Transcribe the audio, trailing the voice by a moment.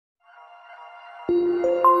ഇന്ന്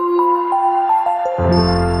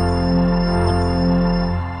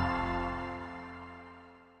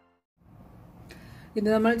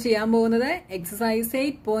നമ്മൾ ചെയ്യാൻ പോകുന്നത് എക്സസൈസ്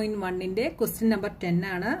 8.1 ക്വസ്റ്റ്യൻ നമ്പർ 10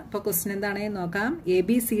 ആണ്. അപ്പോൾ ക്വസ്റ്റ്യൻ എന്താണെന്ന് നോക്കാം.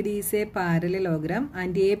 ABCD is a parallelogram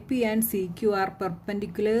and AP and CQ are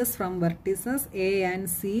perpendiculars from vertices A and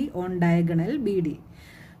C on diagonal BD.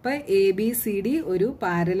 അപ്പോൾ ABCD ഒരു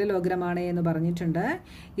പാരലലോഗ്രാം ആണ് എന്ന് പറഞ്ഞിട്ടുണ്ട്.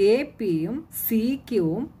 APയും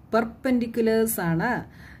CQവും പെർപെൻഡിക്കുലേഴ്സ് ആണ്.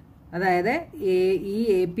 അതായത് ഈ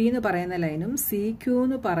AP എന്ന് പറയുന്ന ലൈനും CQ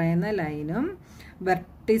എന്ന് പറയുന്ന ലൈനും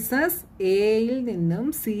വെർട്ടിസസ് എയിൽ നിന്നും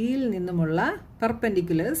സിയിൽ നിന്നുമുള്ള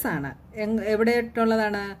പെർപെൻഡിക്കുലേഴ്സ് ആണ്.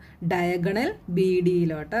 എവിടെയായിട്ടുള്ളതാണ്? Diagonal B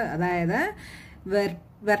ഡിയിലോട്ട്. അതായത്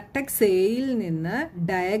വെർട്ടെക്സ് എയിൽ നിന്ന്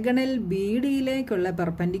ഡയഗണൽ ബി ഡിയിലേക്കുള്ള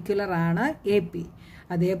പെർപെൻഡിക്കുലർ ആണ് AP.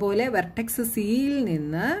 അതേപോലെ വെർട്ടെക്സ് സിയിൽ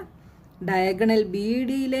നിന്ന് ഡയഗണൽ ബി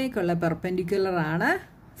ഡിയിലേക്കുള്ള പെർപെൻഡിക്കുലർ ആണ്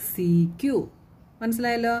CQ.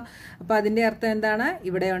 മനസ്സിലായല്ലോ? അപ്പോൾ അതിൻ്റെ അർത്ഥം എന്താണ്?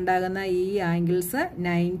 ഇവിടെ ഉണ്ടാകുന്ന ഈ ആംഗിൾസ്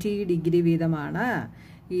 90 ഡിഗ്രി വീതമാണ്.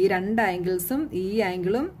 ഈ രണ്ട് ആംഗിൾസും ഈ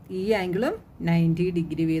ആംഗിളും 90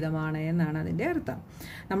 ഡിഗ്രി വീതമാണ് എന്നാണ് അതിൻ്റെ അർത്ഥം.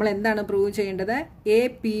 നമ്മൾ എന്താണ് പ്രൂവ് ചെയ്യേണ്ടത്?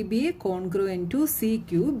 APB congruent to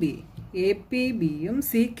CQB. APBയും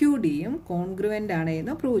CQDയും congruent ആണ്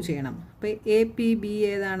എന്ന് പ്രൂവ് ചെയ്യണം. അപ്പോൾ APB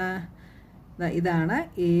ഏതാണ്? ഇതാണ്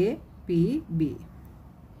APB.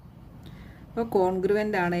 അപ്പോൾ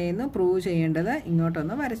കോൺഗ്രുവൻ്റ് ആണ് എന്ന് പ്രൂവ് ചെയ്യേണ്ടത്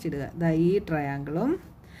ഇങ്ങോട്ടൊന്ന് വരച്ചിടുക. ഈ ട്രയാങ്കിളും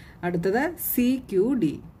അടുത്തത് CQD,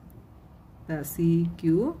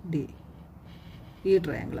 ഈ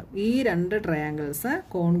ട്രയാങ്കിളും, ഈ രണ്ട് ട്രയാങ്കിൾസ്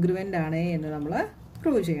കോൺഗ്രുവൻ്റ് ആണ് എന്ന് നമ്മൾ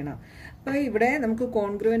പ്രൂവ് ചെയ്യണം. അപ്പോൾ ഇവിടെ നമുക്ക്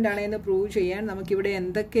കോൺഗ്രുവൻ്റ് ആണ് എന്ന് പ്രൂവ് ചെയ്യാൻ നമുക്കിവിടെ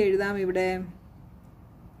എന്തൊക്കെ എഴുതാം? ഇവിടെ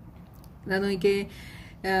എന്താ നോക്കിയേ,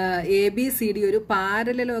 ABCD ഒരു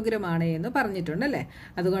പാരലലോഗ്രാം ആണ് എന്ന് പറഞ്ഞിട്ടുണ്ടല്ലേ.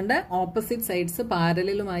 അതുകൊണ്ട് ഓപ്പോസിറ്റ് സൈഡ്സ്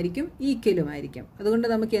പാരലലുമായിരിക്കും ഈക്വലുമായിരിക്കും. അതുകൊണ്ട്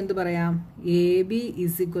നമുക്ക് എന്ത് പറയാം? AB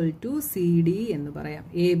is equal to CD എന്ന് പറയാം.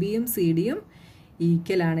 ABയും CDയും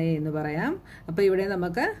ഈക്വൽ ആണ് എന്ന് പറയാം. അപ്പോൾ ഇവിടെ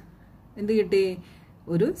നമുക്ക് എന്ത് കിട്ടി?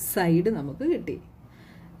 ഒരു സൈഡ് നമുക്ക് കിട്ടി.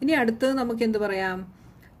 ഇനി അടുത്തത് നമുക്ക് എന്ത് പറയാം?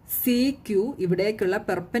 CQ ഇവിടേക്കുള്ള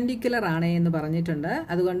പെർപെൻഡിക്കുലർ ആണ് എന്ന് പറഞ്ഞിട്ടുണ്ട്.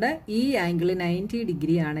 അതുകൊണ്ട് ഈ ആംഗിൾ 90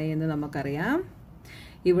 ഡിഗ്രി ആണ് എന്ന് നമുക്കറിയാം.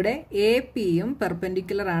 ഇവിടെ APയും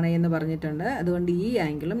പെർപെൻഡിക്കുലർ ആണ് എന്ന് പറഞ്ഞിട്ടുണ്ട്. അതുകൊണ്ട് ഈ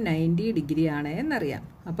ആംഗിളും 90 ഡിഗ്രി ആണ് എന്നറിയാം.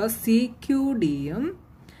 അപ്പോൾ CQDയും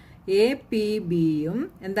APBയും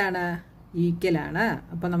എന്താണ്? ഈക്വൽ ആണ്.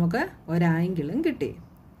 അപ്പോൾ നമുക്ക് ഒരാംഗിളും കിട്ടി.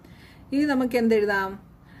 ഇനി നമുക്ക് എന്തെഴുതാം?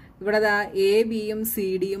 ഇവിടെ ABയും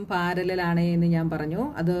CDയും പാരലലാണ് എന്ന് ഞാൻ പറഞ്ഞു.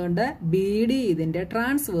 അതുകൊണ്ട് BD ഇതിൻ്റെ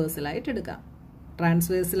ട്രാൻസ്വേഴ്സലായിട്ട് എടുക്കാം.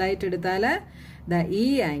 ട്രാൻസ്വേഴ്സലായിട്ട് എടുത്താൽ ഈ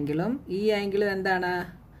ആംഗിളും എന്താണ്?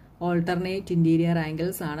 ഓൾട്ടർനേറ്റ് ഇൻറ്റീരിയർ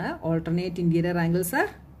ആംഗിൾസ് ആണ്. Alternate interior angles are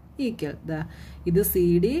equal. ഇത്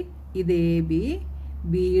CD, ഇത് AB,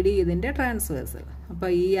 BD ഇതിൻ്റെ ട്രാൻസ്വേഴ്സൽ. അപ്പോൾ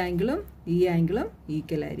ഈ ആംഗിളും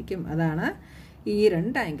ഈക്വൽ ആയിരിക്കും. അതാണ് ഈ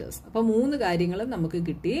രണ്ട് ആംഗിൾസ്. അപ്പോൾ മൂന്ന് കാര്യങ്ങളും നമുക്ക്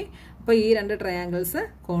കിട്ടി. അപ്പോൾ ഈ രണ്ട് ട്രയാംഗിൾസ്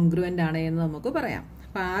കോൺഗ്രുവൻ്റ് ആണ് എന്ന് നമുക്ക് പറയാം.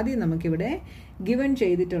 അപ്പോൾ ആദ്യം നമുക്കിവിടെ ഗിവൺ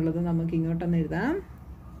ചെയ്തിട്ടുള്ളത് നമുക്ക് ഇങ്ങോട്ടൊന്ന് എഴുതാം.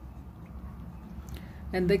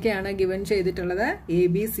 എന്തൊക്കെയാണ് ഗിവൺ ചെയ്തിട്ടുള്ളത്?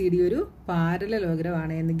 ABCD ഒരു പാരലലോഗ്രാം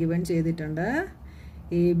ആണ് എന്ന് ഗിവൺ ചെയ്തിട്ടുണ്ട്.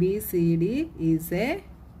 ABCD is A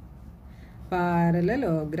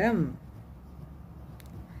parallelogram.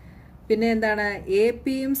 പിന്നെ എന്താണ്?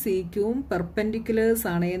 APയും CQവും പെർപെൻഡിക്കുലേഴ്സ്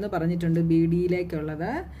ആണ് എന്ന് പറഞ്ഞിട്ടുണ്ട്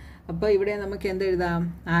BDയിലേക്കുള്ളത്. അപ്പോൾ ഇവിടെ നമുക്ക് എന്തെഴുതാം?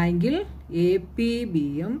 ആംഗിൾ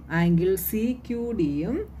APBയും ആംഗിൾ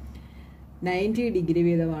CQDയും 90 ഡിഗ്രി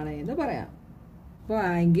വീതമാണ് എന്ന് പറയാം. അപ്പോൾ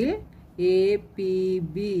angle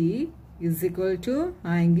APB is equal to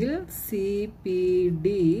angle CPD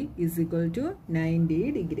is equal to 90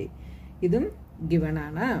 degree. ഇതും ഗിവൺ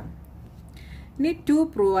ആണ്. ഇനി ടു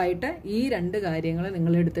പ്രൂവ് ആയിട്ട് ഈ രണ്ട് കാര്യങ്ങൾ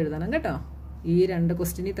നിങ്ങൾ എടുത്തെഴുതണം കേട്ടോ. ഈ രണ്ട്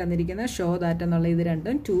ക്വസ്റ്റ്യനിൽ തന്നിരിക്കുന്ന ഷോ ദാറ്റ് എന്നുള്ള ഇത്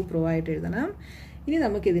രണ്ടും ടു പ്രൂവ് ആയിട്ട് എഴുതണം. ഇനി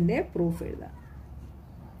നമുക്കിതിൻ്റെ പ്രൂഫ് എഴുതാം.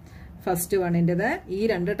 ഫസ്റ്റ് വണ്ണിൻ്റെത് ഈ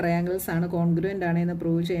രണ്ട് ട്രയാങ്കിൾസ് ആണ് കോൺഗ്രുവൻ്റ് ആണ് എന്ന്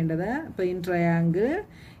പ്രൂവ് ചെയ്യേണ്ടത്. അപ്പോൾ in triangle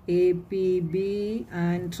APB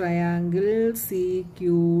and triangle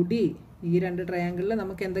CQD, ഈ രണ്ട് ട്രയാങ്കിളിൽ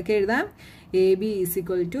നമുക്ക് എന്തൊക്കെ എഴുതാം? AB is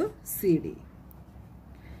equal to CD.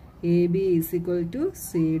 AB is equal to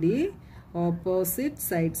CD, opposite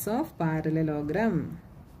sides of parallelogram.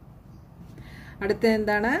 അടുത്ത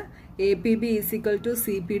എന്താണ്? APB is equal to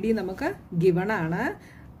CPD നമുക്ക് ഗിവൺ ആണ്.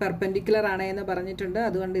 പെർപെൻഡിക്കുലർ ആണ് എന്ന് പറഞ്ഞിട്ടുണ്ട്.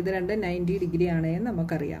 അതുകൊണ്ട് ഇത് രണ്ട് 90 ഡിഗ്രി ആണ് എന്ന്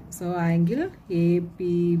നമുക്കറിയാം. So angle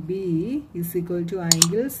APB is equal to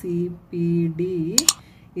angle CPD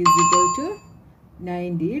is equal to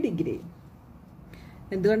 90 degree.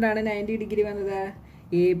 എന്തുകൊണ്ടാണ് 90 ഡിഗ്രി വന്നത്?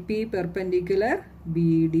 AP perpendicular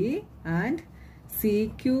BD and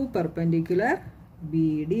CQ perpendicular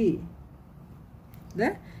BD. ഇത്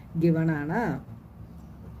ഗിവൺ ആണ്.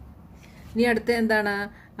 ഇനി അടുത്ത എന്താണ്?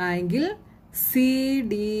 Angle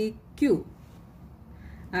CDQ.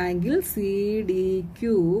 Angle CDQ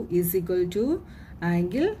is equal to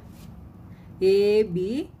angle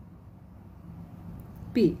ABP.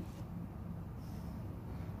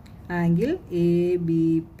 Angle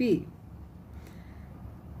ABP.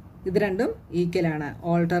 ഇത് രണ്ടും equal ആണ്.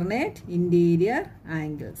 Alternate interior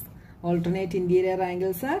angles. Alternate interior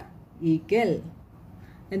angles are equal.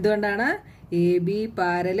 എന്തുകൊണ്ടാണ്? AB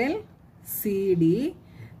parallel CD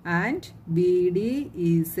and BD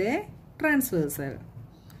is A transversal.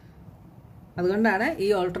 അതുകൊണ്ടാണ് ഈ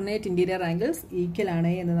ഓൾട്ടർനേറ്റ് ഇന്റീരിയർ ആംഗിൾസ് ഈക്വൽ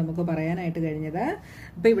ആണ് എന്ന് നമുക്ക് പറയാനായിട്ട് കഴിഞ്ഞത്.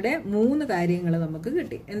 അപ്പൊ ഇവിടെ 3 കാര്യങ്ങൾ നമുക്ക്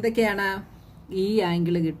കിട്ടി. എന്തൊക്കെയാണ്? ഈ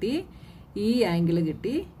ആംഗിൾ കിട്ടി, ഈ ആംഗിൾ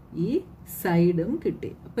കിട്ടി, ഈ സൈഡും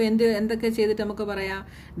കിട്ടി. അപ്പൊ എന്തൊക്കെ ചെയ്തിട്ട് നമുക്ക് പറയാം?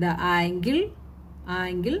 The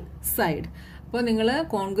angle side. അപ്പോൾ നിങ്ങൾ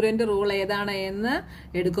കോൺഗ്രുവന്റ് റൂൾ ഏതാണ് എന്ന്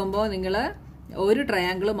എടുക്കുമ്പോൾ നിങ്ങൾ ഒരു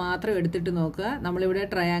ട്രയാങ്കിൾ മാത്രം എടുത്തിട്ട് നോക്കുക. നമ്മളിവിടെ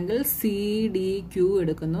ട്രയാങ്കിൾ CDQ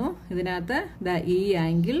എടുക്കുന്നു. ഇതിനകത്ത് ഈ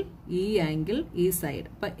ആംഗിൾ, ഈ സൈഡ്.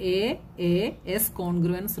 അപ്പൊ AS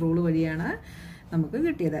കോൺഗ്രുവൻസ് റൂൾ വഴിയാണ് നമുക്ക്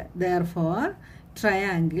കിട്ടിയത്. Therefore,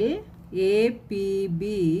 triangle APB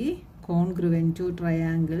congruent to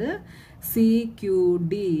triangle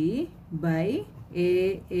CQD by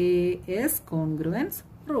AAS congruence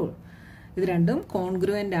rule. ഇത് രണ്ടും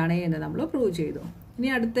കോൺഗ്രുവന്റ് ആണ് എന്ന് നമ്മൾ പ്രൂവ് ചെയ്തു. ഇനി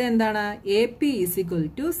അടുത്ത എന്താണ്? AP is equal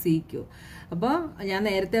to CQ. അപ്പോൾ ഞാൻ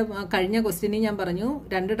നേരത്തെ കഴിഞ്ഞ ക്വസ്റ്റ്യനിൽ ഞാൻ പറഞ്ഞു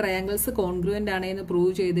 2 ട്രയാങ്കിൾസ് കോൺഗ്രുവന്റ് ആണ് എന്ന്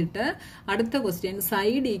പ്രൂവ് ചെയ്തിട്ട് അടുത്ത ക്വസ്റ്റ്യൻ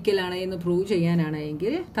സൈഡ് ഈക്വൽ ആണ് എന്ന് പ്രൂവ്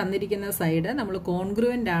ചെയ്യാനാണെങ്കിൽ തന്നിരിക്കുന്ന സൈഡ് നമ്മൾ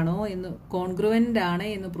കോൺഗ്രുവന്റ് ആണ്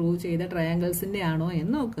എന്ന് പ്രൂവ് ചെയ്ത ട്രയാങ്കിൾസിന്റെ ആണോ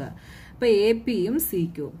എന്ന് നോക്കുക. അപ്പൊ APയും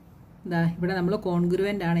CQയും ഇവിടെ നമ്മൾ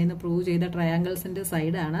കോൺഗ്രുവന്റ് ആണ് എന്ന് പ്രൂവ് ചെയ്ത ട്രയാങ്കിൾസിന്റെ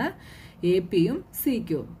സൈഡാണ് APയും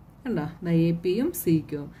CQയും. കണ്ടോ? APയും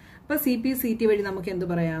CQയും. അപ്പൊ CP/CT വഴി നമുക്ക് എന്ത്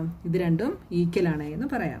പറയാം? ഇത് രണ്ടും ഈക്വൽ ആണ് എന്ന്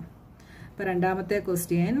പറയാം. അപ്പൊ രണ്ടാമത്തെ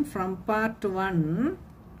question from part 1,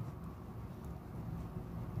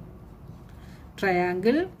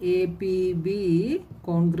 triangle APB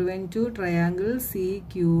congruent to triangle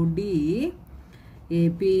CQD,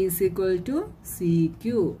 AP is equal to CQ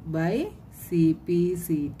by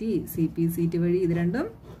CP/CT. CP/CT വഴി ഇത് രണ്ടും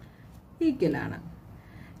ഈക്വൽ ആണ്.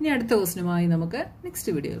 ഇനി അടുത്ത ക്വസ്റ്റ്യനുമായി നമുക്ക്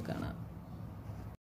നെക്സ്റ്റ് വീഡിയോയിൽ കാണാം.